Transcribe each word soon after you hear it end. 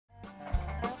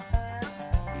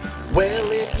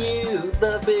Well, if you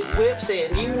love big whips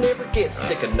and you never get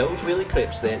sick of nose wheelie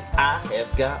clips, then I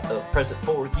have got a present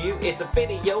for you. It's a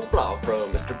video blog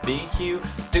from Mr.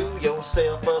 BQ. Do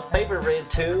yourself a favor and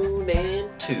tune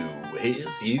into his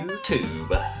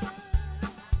YouTube.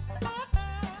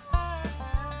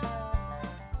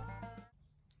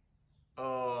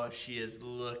 Oh, she is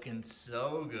looking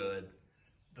so good.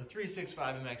 The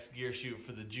 365MX gear shoot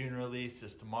for the June release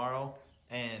is tomorrow,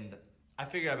 and I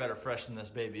figured I better freshen this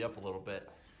baby up a little bit.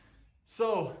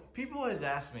 So, people always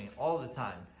ask me all the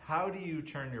time, how do you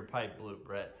turn your pipe blue,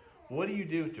 Brett? What do you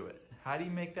do to it? How do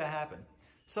you make that happen?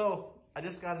 So, I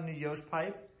just got a new Yoshi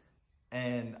pipe,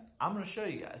 and I'm gonna show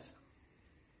you guys.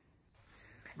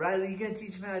 Riley, you gonna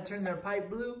teach me how to turn their pipe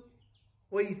blue?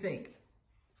 What do you think?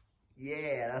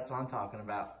 Yeah, that's what I'm talking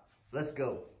about. Let's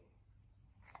go.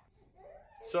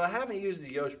 So I haven't used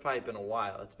the Yoshi pipe in a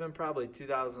while. It's been probably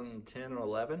 2010 or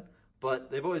 11,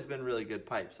 but they've always been really good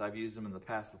pipes. I've used them in the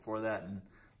past before that, and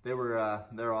they were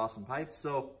awesome pipes.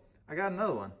 So I got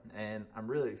another one, and I'm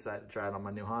really excited to try it on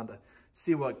my new Honda.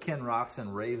 See what Ken rocks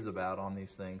and raves about on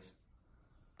these things.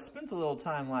 I spent a little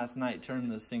time last night turning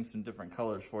this thing some different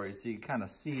colors for you, so you kind of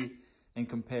see and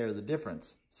compare the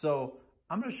difference. So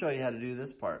I'm going to show you how to do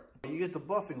this part. You get the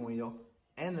buffing wheel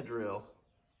and the drill.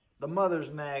 The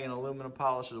mother's mag and aluminum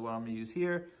polish is what I'm going to use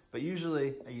here, but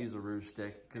usually I use a rouge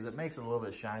stick because it makes it a little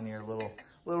bit shinier, a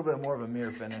little bit more of a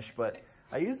mirror finish. But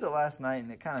I used it last night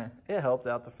and it helped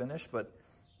out the finish, but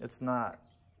it's not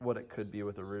what it could be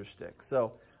with a rouge stick.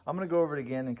 So I'm going to go over it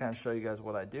again and kind of show you guys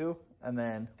what I do, and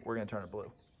then we're going to turn it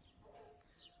blue.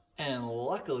 And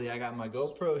luckily I got my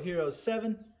GoPro Hero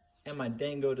 7 and my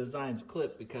Dango Designs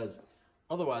clip, because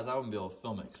otherwise I wouldn't be able to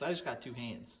film it because I just got two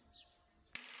hands.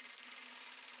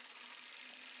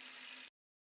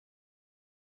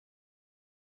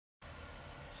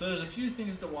 So there's a few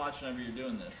things to watch whenever you're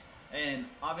doing this. And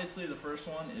obviously the first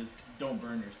one is don't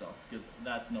burn yourself, because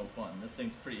that's no fun. This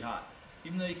thing's pretty hot.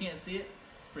 Even though you can't see it,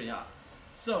 it's pretty hot.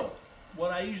 So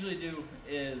what I usually do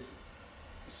is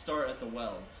start at the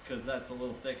welds, because that's a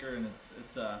little thicker and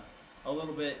it's a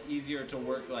little bit easier to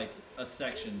work like a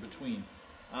section between.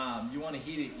 You want to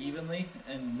heat it evenly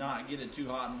and not get it too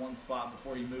hot in one spot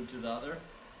before you move to the other,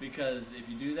 because if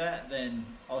you do that, then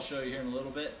I'll show you here in a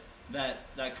little bit,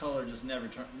 that color just never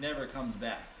comes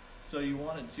back. So you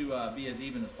want it to be as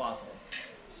even as possible.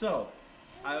 So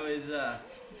I always,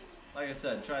 like I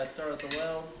said, try to start with the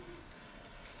welds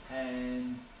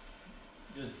and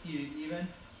just heat it even.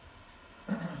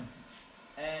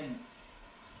 And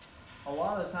a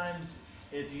lot of times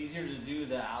it's easier to do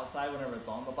the outside whenever it's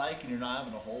on the bike and you're not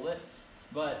having to hold it,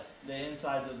 but the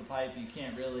insides of the pipe you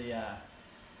can't really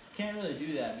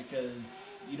do that, because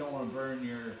you don't want to burn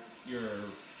your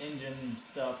engine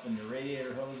stuff and your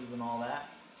radiator hoses and all that.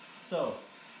 So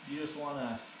you just want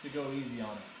to go easy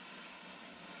on it.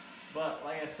 But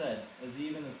like I said, as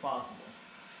even as possible.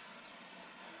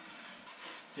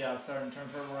 See how it's starting to turn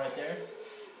purple right there?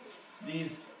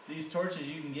 These torches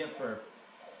you can get for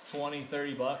 20,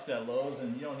 30 bucks at Lowe's,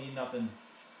 and you don't need nothing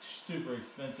super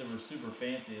expensive or super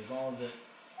fancy. As long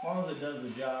as it does the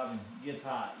job and gets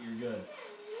hot, you're good.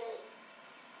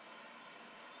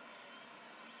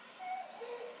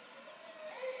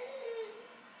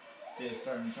 See, it's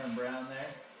starting to turn brown there,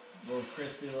 a little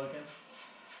crispy looking.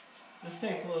 This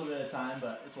takes a little bit of time,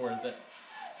 but it's worth it.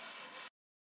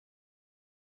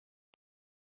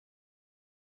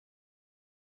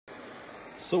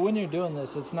 So when you're doing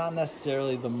this, it's not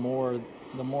necessarily the more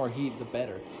heat, the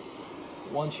better.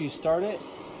 Once you start it,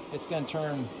 it's going to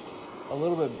turn a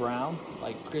little bit brown,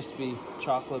 like crispy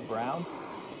chocolate brown.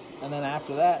 And then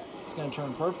after that, it's going to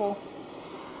turn purple,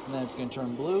 and then it's going to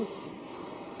turn blue.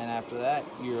 And after that,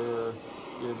 you're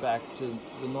back to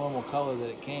the normal color that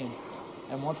it came.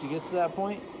 And once it gets to that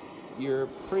point, you're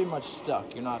pretty much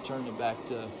stuck. You're not turning it back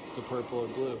to purple or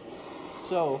blue.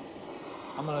 So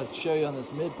I'm going to show you on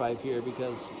this mid pipe here,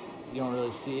 because you don't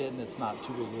really see it and it's not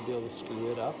too big of a deal to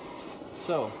screw it up.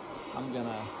 So I'm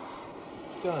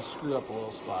gonna screw up a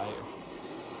little spot here.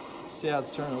 See how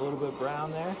it's turning a little bit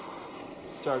brown there?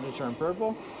 Starting to turn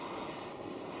purple.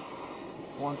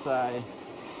 Once I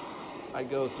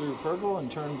go through purple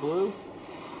and turn blue,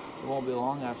 it won't be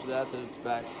long after that it's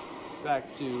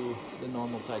back to the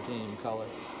normal titanium color,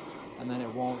 and then it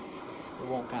won't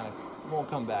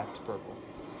come back to purple.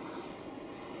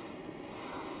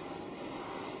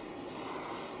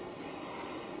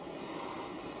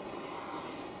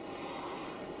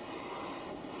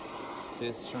 See,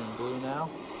 it's turning blue now.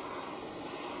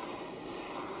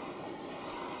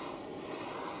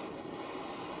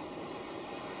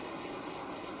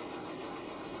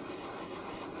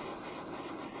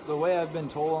 The way I've been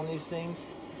told on these things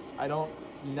I don't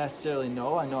necessarily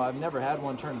know. I know I've never had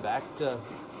one turn back to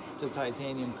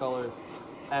titanium color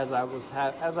as I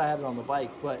had it on the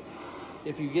bike, but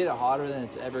if you get it hotter than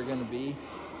it's ever going to be,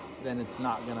 then it's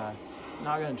not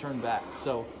gonna turn back.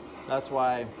 So that's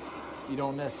why you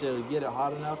don't necessarily get it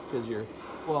hot enough, because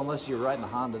unless you're riding a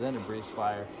Honda, then it breathes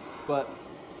fire, but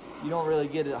you don't really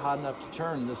get it hot enough to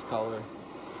turn this color,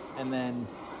 and then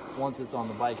once it's on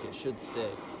the bike it should stay.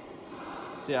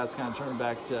 See how it's kind of turned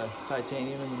back to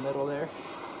titanium in the middle there?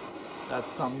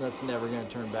 That's something that's never going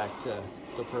to turn back to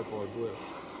purple or blue.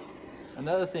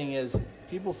 Another thing is,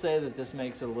 people say that this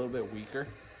makes it a little bit weaker,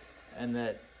 and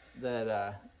that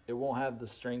it won't have the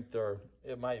strength, or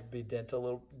it might be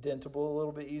dentable a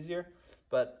little bit easier,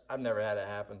 but I've never had it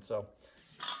happen. So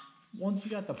once you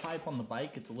got the pipe on the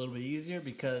bike, it's a little bit easier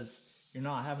because you're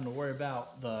not having to worry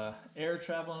about the air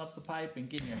traveling up the pipe and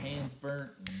getting your hands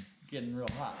burnt and getting real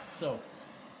hot. So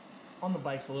on the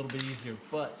bike's a little bit easier,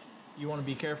 but you want to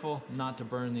be careful not to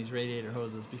burn these radiator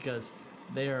hoses because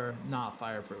they are not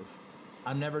fireproof.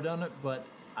 I've never done it, but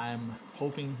I'm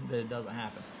hoping that it doesn't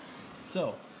happen.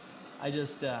 So I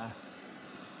just try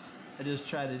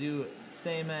to do it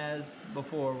same as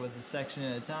before, with a section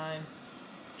at a time,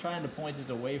 trying to point it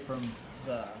away from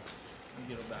the, let me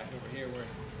get it back over here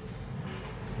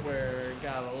where it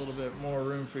got a little bit more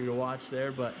room for you to watch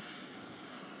there, but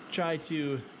try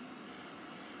to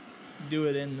do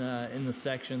it in the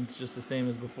sections just the same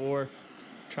as before.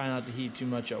 Try not to heat too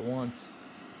much at once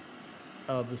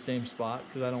of the same spot,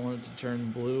 because I don't want it to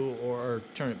turn blue or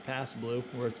turn it past blue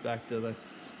where it's back to the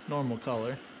normal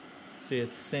color. See,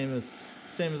 it's the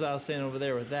same as I was saying over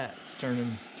there with that. It's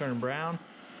turning brown,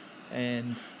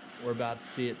 and we're about to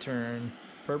see it turn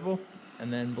purple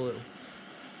and then blue.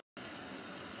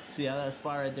 See how that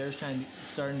spot right there is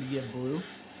starting to get blue?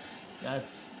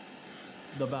 That's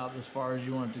about as far as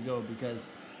you want it to go, because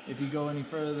if you go any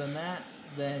further than that,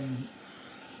 then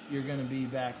you're going to be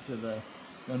back to the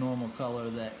normal color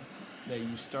that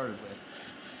you started with.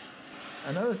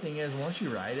 Another thing is, once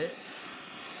you ride it,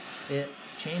 it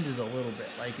changes a little bit.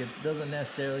 Like, it doesn't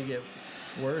necessarily get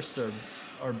worse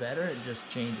or better, it just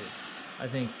changes. I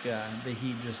think the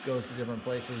heat just goes to different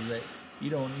places that you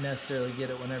don't necessarily get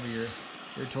it whenever you're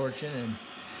torching, and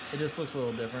it just looks a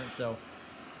little different. So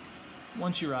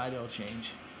once you ride, it'll change.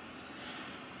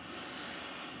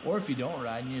 Or if you don't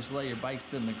ride and you just let your bike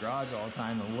sit in the garage all the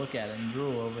time and look at it and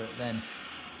drool over it, then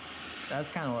that's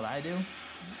kind of what I do,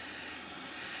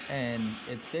 and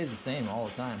it stays the same all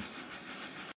the time.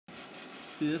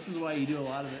 See, this is why you do a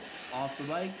lot of it off the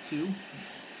bike too,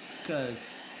 because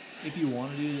if you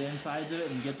want to do the insides of it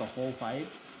and get the whole pipe,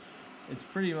 it's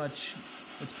pretty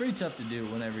tough to do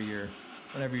whenever you're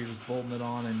just bolting it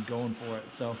on and going for it.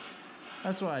 So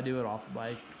that's why I do it off the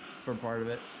bike for part of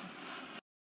it.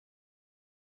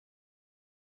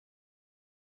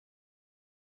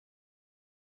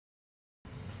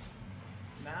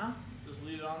 Now, just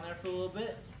leave it on there for a little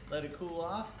bit, let it cool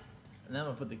off, and then I'm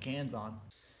gonna put the cans on.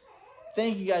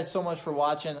 Thank you guys so much for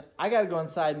watching. I gotta go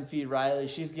inside and feed Riley.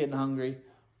 She's getting hungry.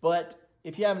 But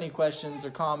if you have any questions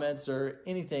or comments or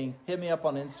anything, hit me up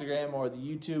on Instagram or the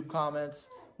YouTube comments.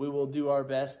 We will do our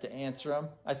best to answer them.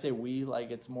 I say we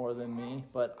like it's more than me,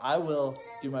 but I will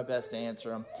do my best to answer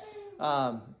them.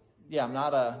 Yeah, I'm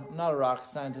not a rocket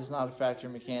scientist, not a factory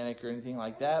mechanic or anything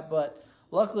like that, but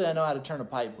luckily I know how to turn a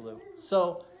pipe blue.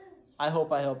 So I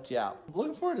hope I helped you out. I'm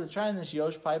looking forward to trying this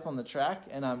Yoshi pipe on the track,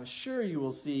 and I'm sure you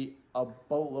will see a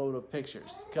boatload of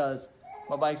pictures because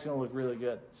my bike's gonna look really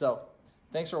good. So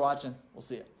thanks for watching. We'll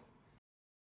see you.